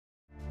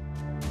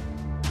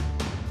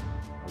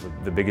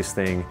The biggest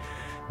thing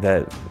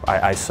that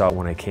I saw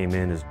when I came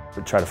in is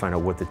try to find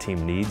out what the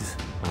team needs,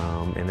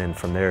 and then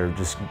from there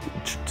just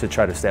to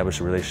try to establish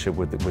a relationship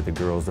with the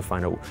girls, to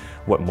find out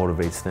what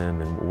motivates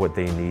them and what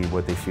they need,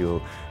 what they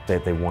feel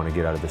that they want to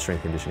get out of the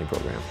strength conditioning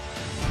program.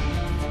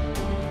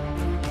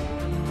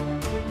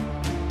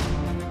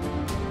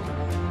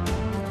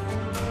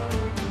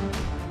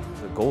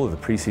 The goal of the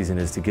preseason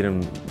is to get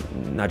them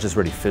not just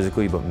ready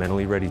physically, but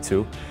mentally ready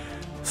too.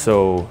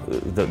 So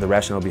the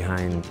rationale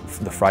behind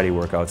the Friday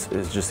workouts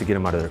is just to get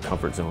them out of their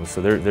comfort zone.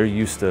 So they're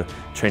used to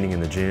training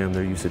in the gym,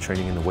 they're used to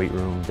training in the weight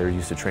room, they're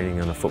used to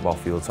training on the football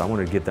field. So I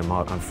wanted to get them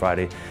out on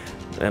Friday.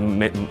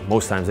 And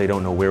most times they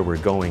don't know where we're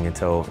going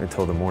until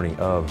the morning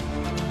of.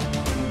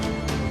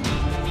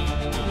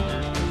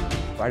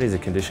 Friday's a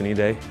conditioning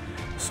day.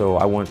 So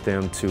I want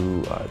them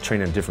to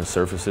train on different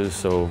surfaces.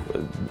 So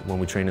when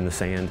we train in the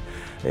sand,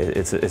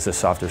 it's a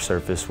softer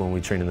surface. When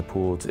we train in the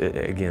pool,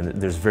 again,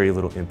 there's very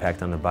little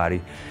impact on the body.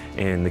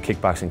 And the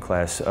kickboxing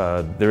class,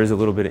 there is a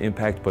little bit of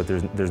impact, but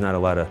there's not a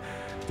lot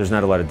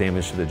of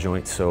damage to the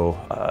joints. So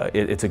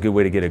it's a good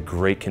way to get a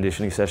great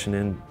conditioning session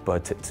in,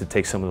 but to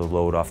take some of the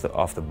load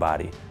off the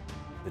body.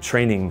 The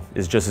training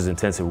is just as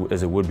intense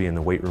as it would be in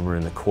the weight room or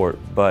in the court,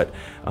 but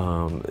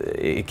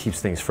it keeps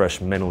things fresh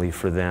mentally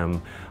for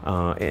them,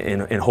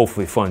 and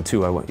hopefully fun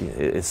too.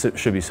 It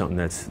should be something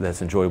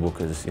that's enjoyable,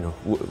 because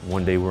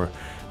one day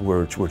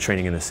we're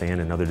training in the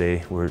sand, another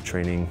day we're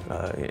training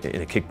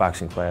in a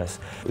kickboxing class.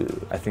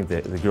 I think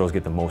that the girls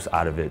get the most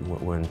out of it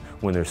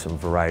when there's some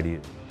variety.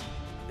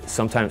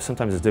 Sometimes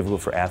it's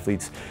difficult for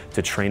athletes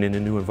to train in a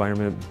new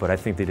environment, but I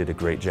think they did a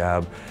great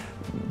job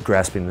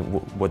grasping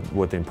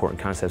what the important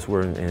concepts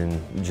were and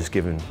just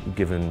giving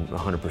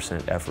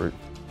 100% effort.